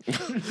worse.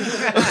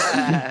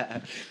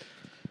 How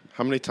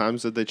many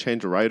times did they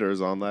change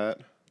writers on that?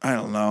 I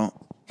don't know.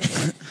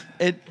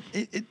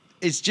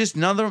 It's just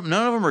none of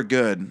them are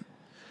good.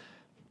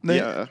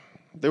 Yeah,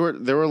 they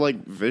were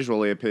like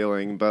visually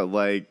appealing, but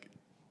like,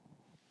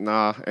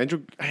 nah.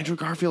 Andrew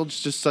Garfield's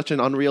just such an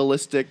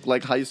unrealistic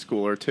like high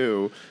schooler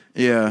too.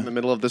 Yeah. In the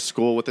middle of the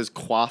school with his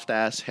coiffed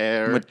ass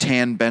hair. I'm a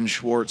tan Ben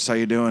Schwartz. How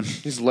you doing?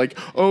 He's like,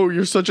 "Oh,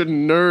 you're such a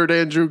nerd,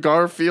 Andrew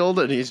Garfield,"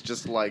 and he's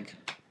just like,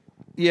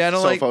 yeah, I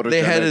don't so like.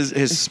 They had photogenic.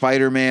 his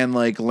Spider-Man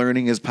like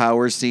learning his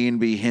powers scene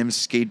be him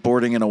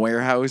skateboarding in a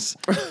warehouse,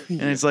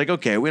 and it's like,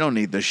 okay, we don't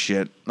need this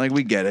shit. Like,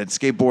 we get it.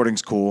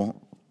 Skateboarding's cool.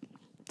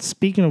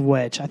 Speaking of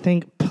which, I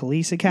think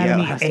Police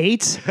Academy Yeah.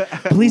 8,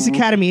 Police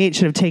Academy 8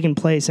 should have taken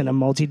place in a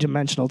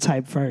multi-dimensional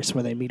type verse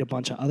where they meet a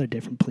bunch of other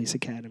different police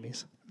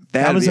academies.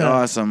 That'd be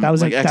awesome. That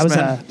was like that was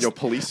X-Men. "Yo,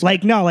 police."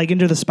 like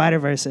Into the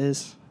Spider-Verse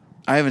is.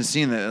 I haven't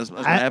seen that. That's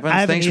what I happens.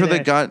 haven't Thanks for the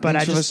either, but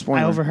thanks for the spoiler.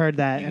 I overheard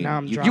that, and now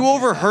I'm drunk. You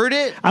overheard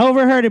it? I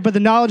overheard it, but the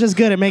knowledge is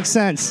good. It makes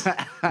sense.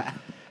 I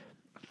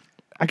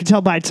can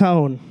tell by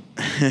tone.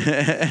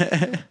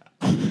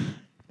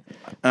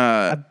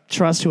 I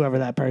trust whoever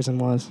that person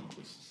was.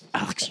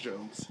 Alex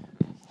Jones.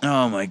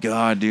 Oh my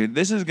god, dude!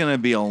 This is gonna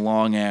be a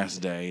long ass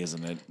day,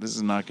 isn't it? This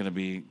is not gonna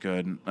be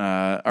good. All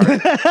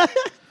right.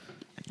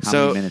 How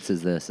many minutes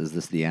is this? Is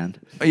this the end?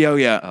 Yo,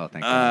 yeah. Oh,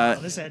 thank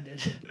God. This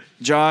ended.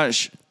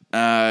 Josh,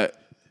 why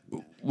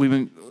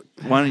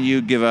don't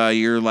you give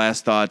your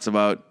last thoughts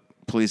about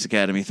Police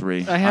Academy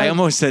 3? I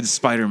almost said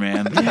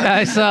Spider-Man. Yeah,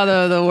 I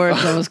saw the word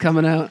that was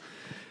coming out.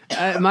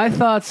 My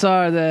thoughts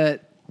are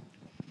that.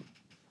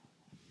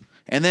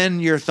 And then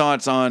your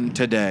thoughts on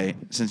today,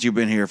 since you've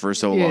been here for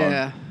so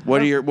Yeah. long.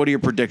 What are your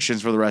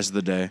predictions for the rest of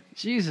the day?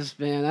 Jesus,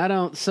 man, I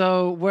don't.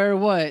 So we're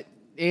what?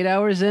 8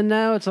 hours in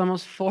now. It's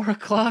almost 4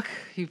 o'clock.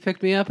 You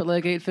picked me up at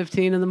like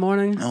 8:15 in the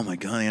morning. Oh my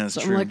god, yeah, that's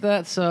Something true. like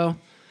that. So,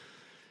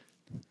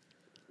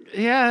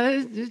 yeah,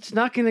 it's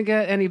not going to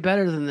get any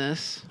better than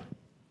this.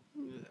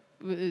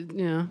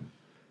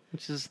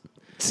 Which is.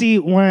 See,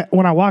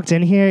 when I walked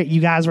in here, you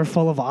guys were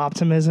full of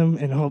optimism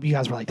and hope. You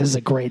guys were like, "This is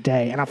a great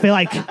day," and I feel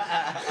like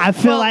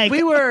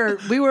we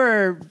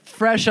were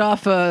fresh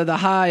off the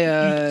high.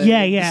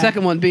 Yeah. The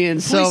second one being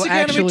so Police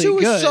Academy actually 2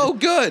 good, was so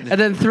good. and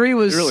then 3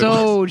 was really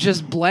so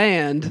just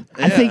bland.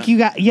 I think you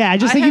got. Yeah, I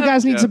just think you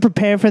guys need yeah. to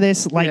prepare for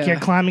this. Like Yeah. you're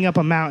climbing up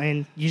a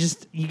mountain.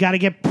 You got to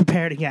get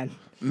prepared again.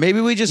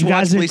 Maybe we just You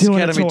watch guys are Police doing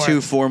a Academy tour.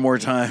 2 4 more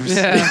times.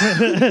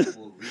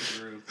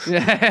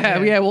 Yeah,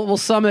 yeah. We'll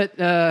summit.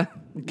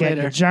 Get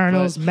later, your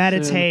journals, but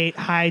meditate,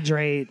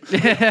 hydrate.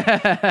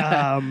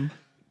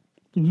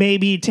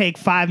 Maybe take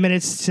 5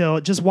 minutes to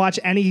just watch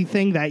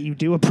anything that you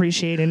do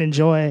appreciate and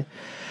enjoy,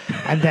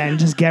 and then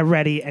just get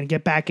ready and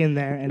get back in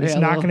there. And it's Yeah,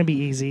 not well- going to be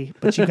easy,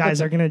 but you guys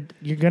you're gonna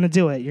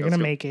do it. You're Let's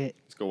gonna go. make it.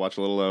 Let's go watch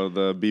a little of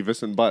the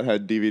Beavis and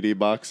Butthead DVD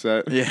box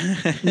set. Yeah.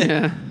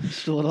 Yeah,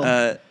 just a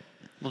little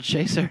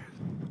chaser.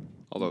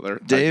 Although they're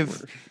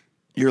Dave,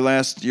 your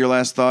last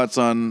thoughts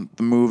on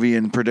the movie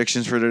and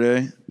predictions for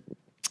today?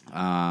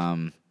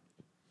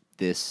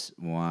 This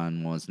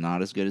one was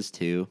not as good as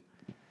 2.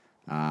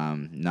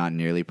 Not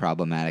nearly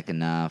problematic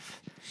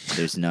enough.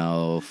 There's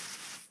no.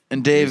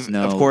 And Dave, There's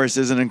no- of course,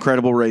 is an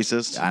incredible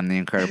racist. I'm the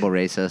incredible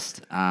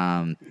racist.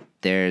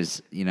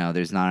 There's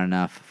not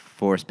enough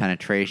forced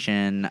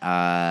penetration.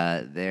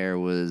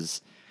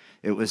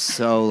 It was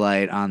so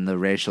light on the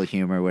racial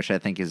humor, which I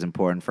think is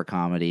important for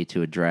comedy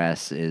to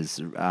address.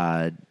 Is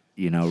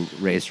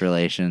race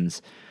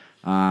relations.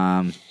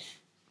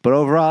 But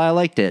overall, I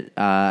liked it.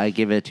 I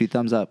give it 2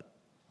 thumbs up.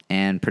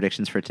 And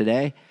predictions for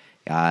today,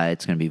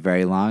 it's going to be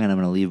very long, and I'm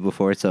going to leave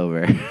before it's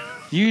over.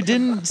 You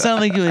didn't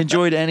sound like you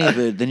enjoyed any of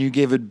it. Then you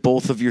gave it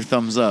both of your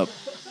thumbs up.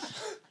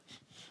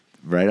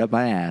 Right up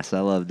my ass.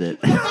 I loved it.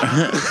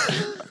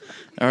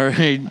 All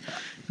right,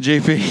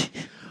 JP.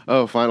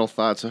 Oh, final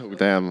thoughts. Oh,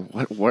 damn.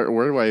 Where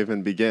do I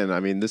even begin? I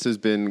mean, this has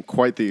been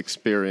quite the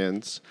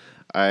experience.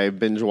 I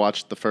binge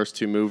watched the first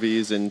 2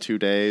 movies in 2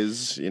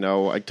 days.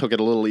 I took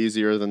it a little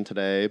easier than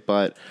today.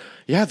 But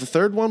yeah, the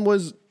third one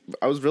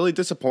I was really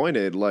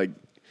disappointed. Like,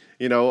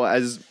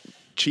 as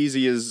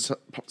cheesy as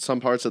some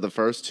parts of the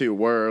first 2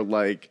 were,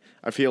 like,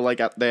 I feel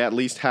like they at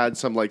least had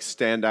some like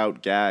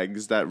standout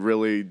gags that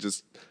really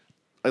just,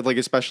 like,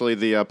 especially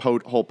the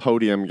whole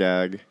podium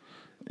gag.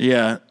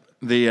 Yeah,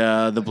 the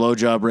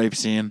blowjob rape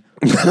scene.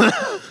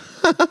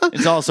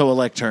 It's also a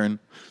lectern.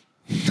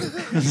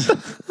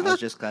 I was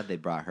just glad they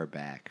brought her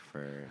back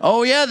for.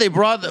 Oh yeah, they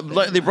brought the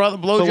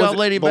blowjob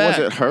lady back.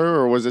 Was it her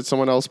or was it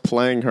someone else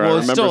playing her? Well, I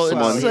it's remember still-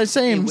 someone. it's the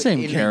same in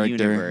the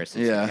character. universe,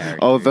 it's a Yeah. character,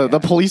 Oh, the yeah.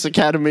 Police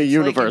Academy It's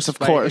like universe, in of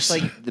course.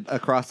 It's like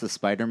across the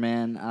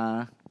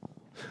Spider-Man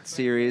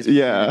series.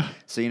 Yeah.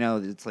 So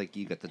it's like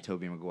you got the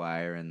Tobey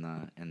Maguire and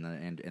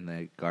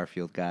the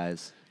Garfield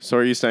guys. So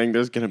are you saying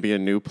there's going to be a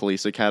new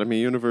Police Academy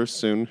universe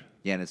soon?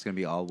 Yeah, and it's gonna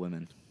be all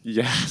women.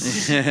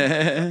 Yes.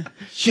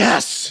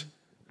 Yes.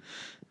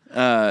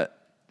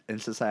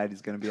 And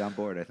society's gonna be on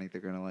board. I think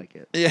they're gonna like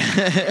it.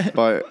 Yeah.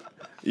 But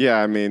yeah,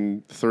 I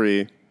mean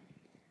 3.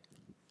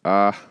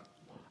 I'd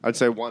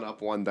say 1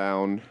 up, 1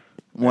 down.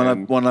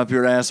 One up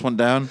your ass, one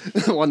down.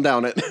 1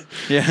 down it.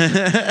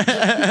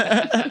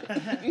 Yeah.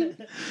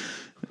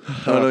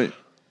 What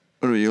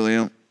about you,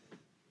 Liam?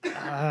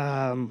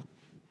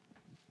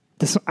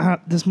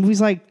 This movie's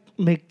like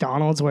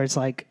McDonald's, where it's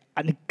like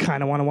I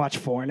kind of want to watch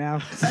 4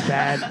 now. It's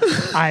bad.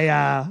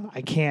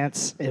 I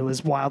can't. It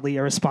was wildly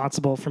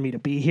irresponsible for me to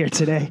be here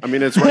today. I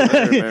mean, it's right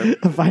there, man.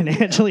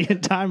 Financially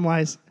and time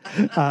wise.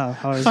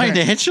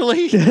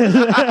 Financially?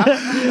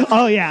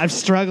 Oh yeah, I'm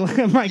struggling.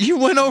 I'm like, You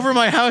went over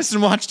my house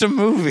and watched a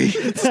movie.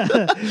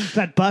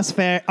 that bus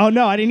fare. Oh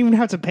no, I didn't even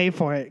have to pay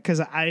for it because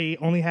I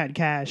only had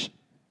cash.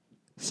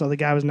 So the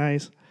guy was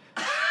nice.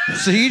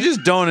 So you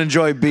just don't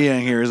enjoy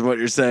being here, is what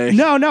you're saying?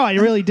 No, I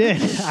really did.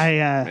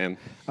 Man.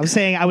 I was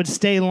saying I would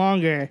stay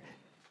longer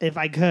if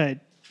I could,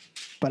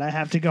 but I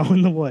have to go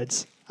in the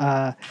woods.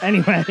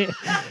 Anyway,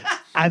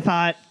 I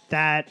thought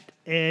that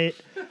it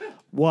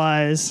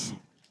was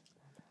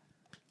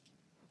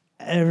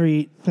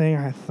everything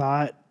I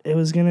thought it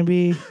was going to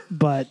be,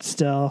 but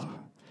still,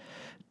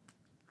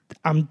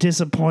 I'm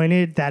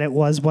disappointed that it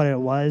was what it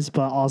was,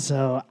 but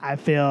also I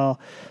feel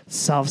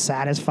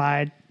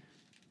self-satisfied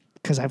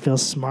because I feel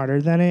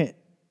smarter than it.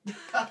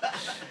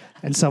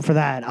 And so for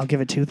that, I'll give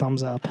it 2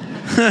 thumbs up.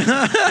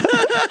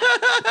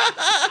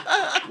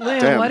 Liam,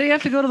 Damn. why do you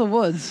have to go to the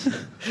woods?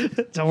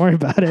 Don't worry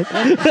about it.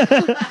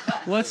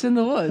 What's in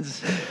the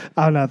woods?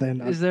 Oh,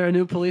 nothing. Is there a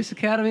new Police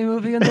Academy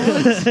movie in the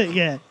woods?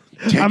 Yeah.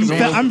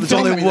 There's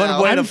only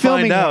one way to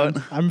find out.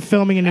 I'm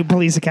filming a new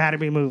Police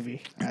Academy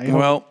movie.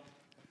 Well,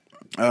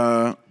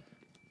 I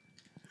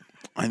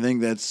think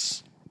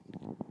that's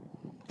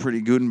pretty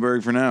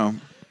Gutenberg for now.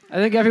 I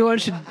think everyone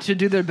should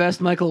do their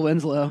best Michael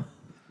Winslow.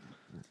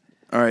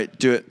 All right,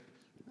 do it.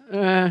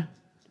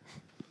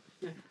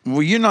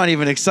 Well, you're not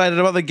even excited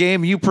about the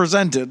game you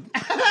presented.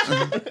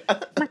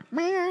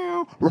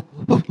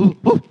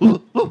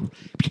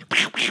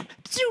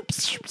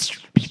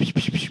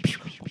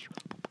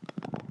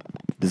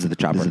 This is the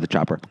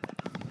chopper.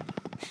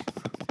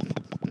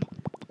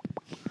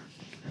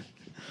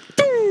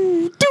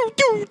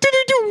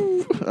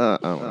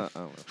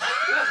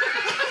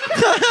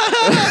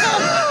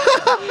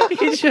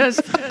 He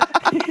just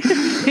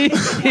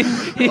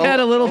he had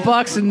a little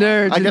box of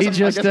nerds, and he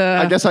just.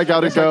 I guess I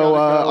gotta go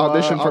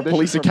audition for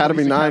Police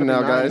Academy 9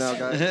 now, guys. All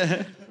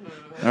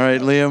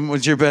right, Liam,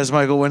 what's your best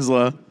Michael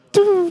Winslow?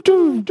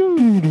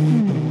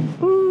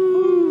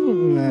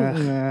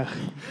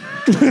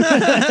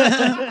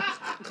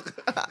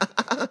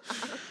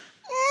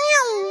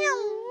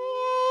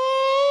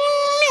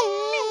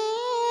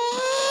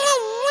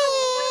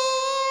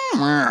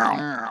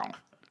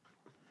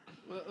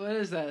 What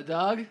is that, a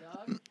dog?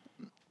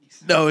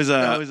 No, it was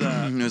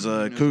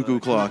a cuckoo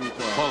clock.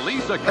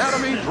 Police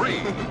Academy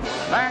 3,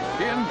 back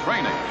in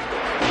training.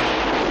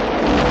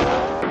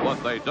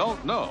 What they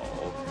don't know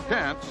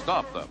can't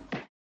stop them.